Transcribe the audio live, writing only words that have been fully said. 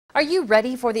Are you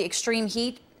ready for the extreme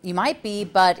heat? You might be,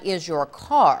 but is your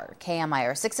car?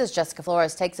 KMIR-6's Jessica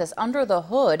Flores takes us under the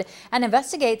hood and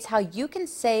investigates how you can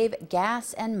save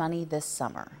gas and money this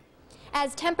summer.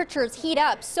 As temperatures heat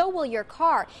up, so will your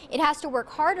car. It has to work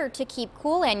harder to keep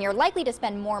cool, and you're likely to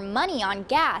spend more money on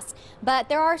gas. But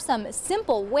there are some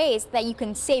simple ways that you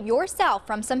can save yourself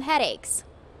from some headaches.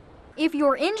 If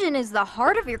your engine is the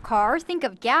heart of your car, think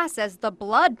of gas as the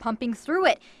blood pumping through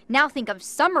it. Now think of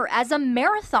summer as a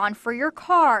marathon for your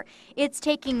car. It's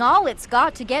taking all it's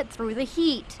got to get through the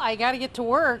heat. I got to get to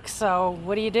work, so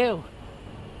what do?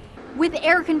 With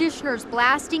air conditioners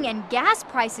blasting and gas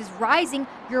prices rising,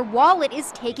 your wallet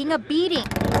is taking a beating.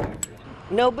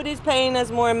 Nobody's paying us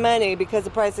more money because the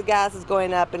price of gas is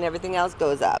going up and everything else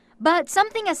goes up. But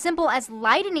something as simple as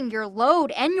lightening your load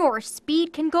and your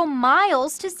speed can go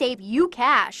miles to save you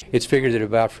cash. It's figured that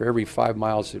about for every 5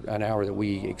 miles an hour that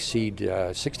we exceed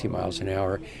 60 miles an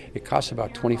hour, it costs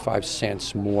about 25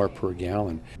 cents more per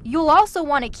gallon. You'll also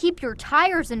want to keep your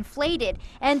tires inflated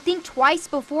and think twice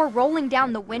before rolling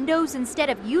down the windows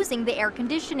instead of using the air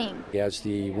conditioning. As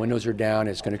the windows are down,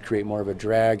 it's going to create more of a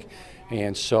drag,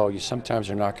 and so you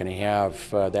sometimes are not going to have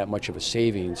that much of a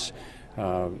savings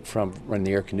from running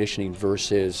the air conditioning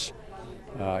versus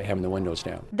having the windows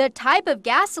down. The type of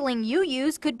gasoline you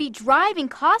use could be driving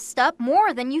costs up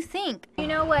more than you think. You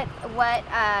know what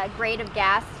grade of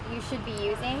gas you should be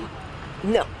using?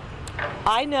 No.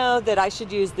 I know that I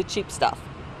should use the cheap stuff.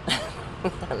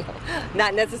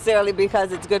 Not necessarily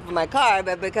because it's good for my car,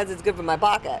 but because it's good for my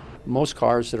pocket. Most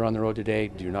cars that are on the road today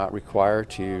do not require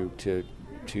to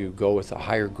go with a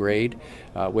higher grade.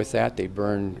 With that, they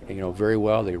burn very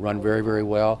well, they run very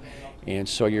well, and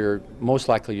so you're most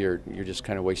likely you're just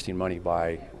kind of wasting money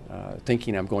by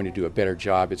thinking I'm going to do a better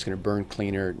job, it's going to burn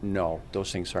cleaner. No,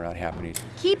 those things are not happening.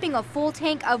 Keeping a full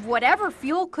tank of whatever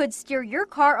fuel could steer your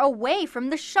car away from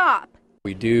the shop.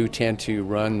 We do tend to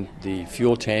run the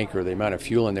fuel tank or the amount of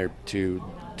fuel in there to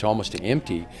almost to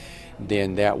empty.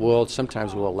 Then that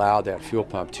sometimes will allow that fuel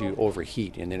pump to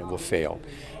overheat, and then it will fail.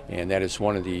 And that is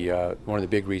one of the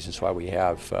big reasons why we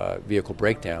have vehicle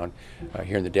breakdown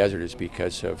here in the desert, is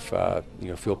because of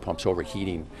fuel pumps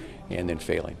overheating and then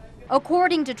failing.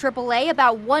 According to AAA,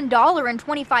 about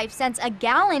 $1.25 a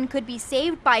gallon could be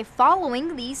saved by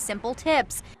following these simple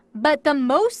tips. But the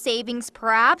most savings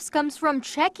perhaps comes from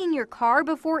checking your car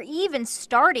before even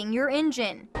starting your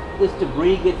engine. This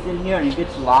debris gets in here and it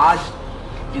gets lodged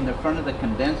in the front of the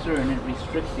condenser, and it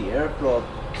restricts the airflow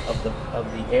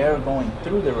of the air going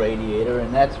through the radiator,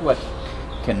 and that's what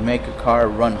can make a car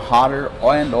run hotter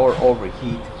and or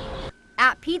overheat.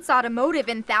 At Pete's Automotive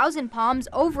in Thousand Palms,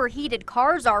 overheated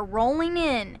cars are rolling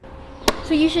in.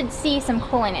 So you should see some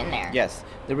coolant in there. Yes,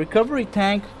 the recovery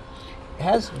tank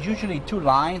has usually 2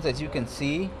 lines, as you can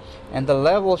see, and the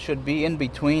level should be in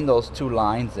between those 2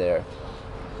 lines there.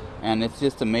 And it's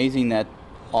just amazing that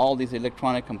all these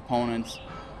electronic components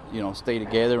stay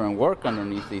together and work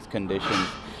underneath these conditions.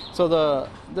 So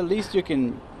the least you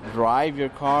can drive your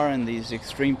car in these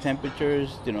extreme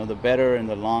temperatures, the better and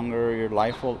the longer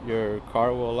your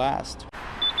car will last.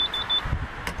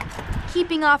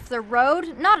 Keeping off the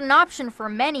road, not an option for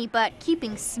many, but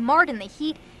keeping smart in the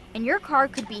heat, and your car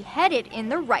could be headed in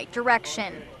the right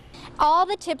direction. All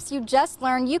the tips you just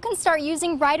learned you can start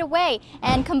using right away,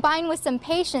 and combine with some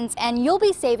patience and you'll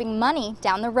be saving money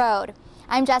down the road.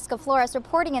 I'm Jessica Flores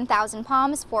reporting in Thousand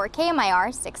Palms for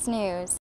KMIR 6 News.